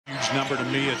number to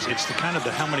me. It's the kind of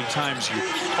how many times you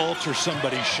alter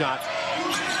somebody's shot.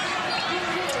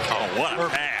 Oh, what a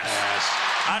pass.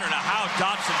 I don't know how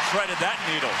Dotson threaded that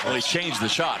needle. Well, he changed the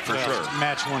shot for sure.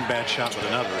 Match one bad shot with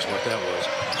another is what that was.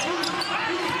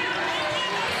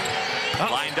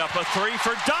 Lined up a three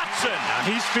for Dotson. Now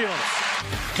he's feeling it.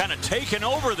 Kind of taking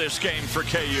over this game for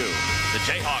KU. The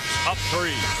Jayhawks up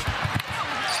 3.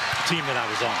 The team that I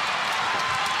was on.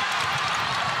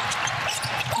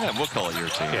 Yeah, we'll call it your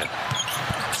team. Yeah.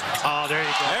 Oh, there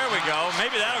you go. There we go.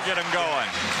 Maybe that'll get him going.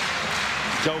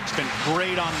 Doak's been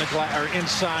great on the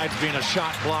inside, being a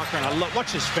shot blocker, and I love.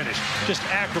 Watch his finish. Just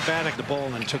acrobatic the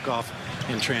ball and took off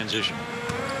in transition.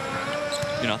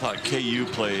 You know, I thought KU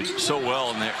played so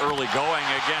well in the early Going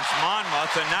against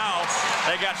Monmouth, and now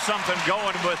they got something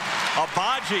going with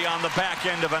Abaji on the back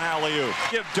end of an alley-oop.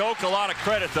 Give Doak a lot of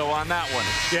credit, though, on that one.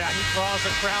 Yeah, he draws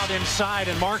the crowd inside,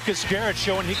 and Marcus Garrett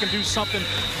showing he can do something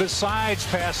besides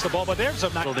pass the ball. But there's a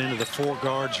into the 4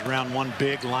 guards around one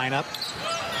big lineup.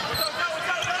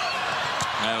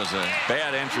 That was a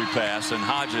bad entry pass, and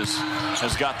Hodges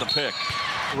has got the pick.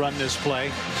 Run this play.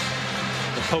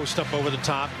 The post up over the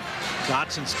top.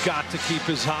 Dotson's got to keep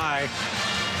his eye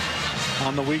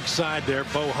on the weak side there.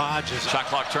 Bo Hodges. Shot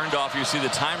clock turned off. You see the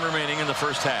time remaining in the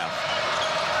first half.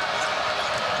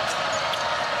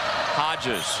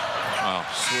 Hodges. Oh,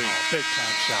 sweet. Big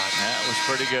time shot. That was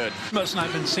pretty good. Must not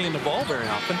have been seeing the ball very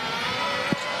often.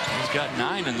 He's got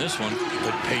 9 in this one.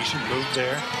 Good patient move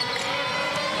there.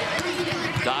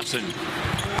 Dotson.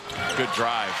 Good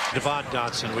drive. Devon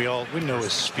Dotson, we know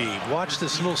his speed. Watch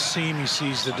this little seam he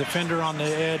sees. The defender on the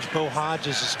edge. Bo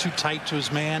Hodges is too tight to his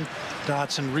man.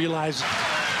 Dotson realizes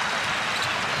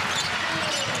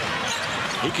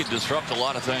he could disrupt a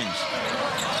lot of things.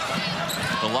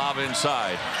 The lob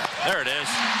inside. There it is.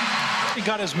 He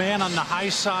got his man on the high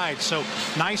side, so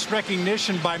nice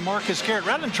recognition by Marcus Garrett.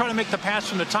 Rather than try to make the pass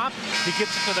from the top, he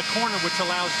gets it to the corner, which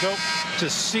allows Doak to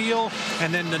seal,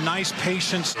 and then the nice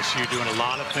patience. You're doing a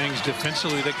lot of things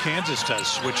defensively that Kansas does.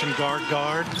 Switching guard,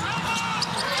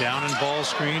 down in ball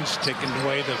screens, taking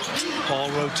away the ball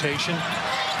rotation.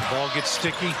 The ball gets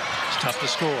sticky. It's tough to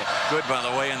score. Good, by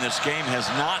the way, in this game,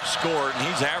 has not scored, and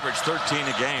he's averaged 13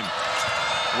 a game.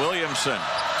 Williamson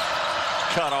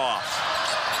cut off.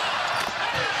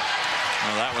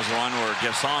 Well, that was one where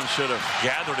Gasson should have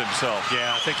gathered himself.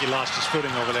 Yeah, I think he lost his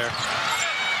footing over there.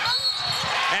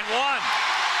 And one.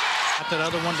 Got that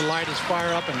other one to light his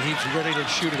fire up, and he's ready to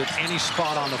shoot it at any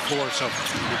spot on the floor, so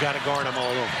you got to guard him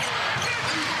all over.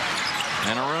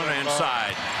 And Aruna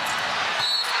inside.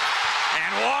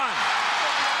 And one.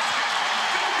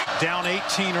 Down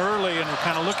 18 early, and we're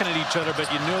kind of looking at each other, but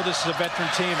you know this is a veteran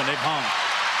team, and they've hung.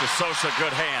 De Sosa,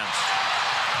 good hands.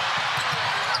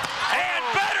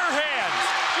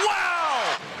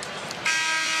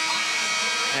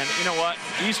 And you know what?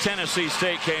 East Tennessee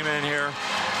State came in here,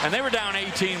 and they were down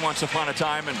 18 once upon a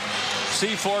time, and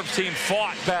C. Forbes' team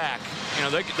fought back. You know,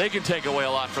 they can take away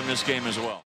a lot from this game as well.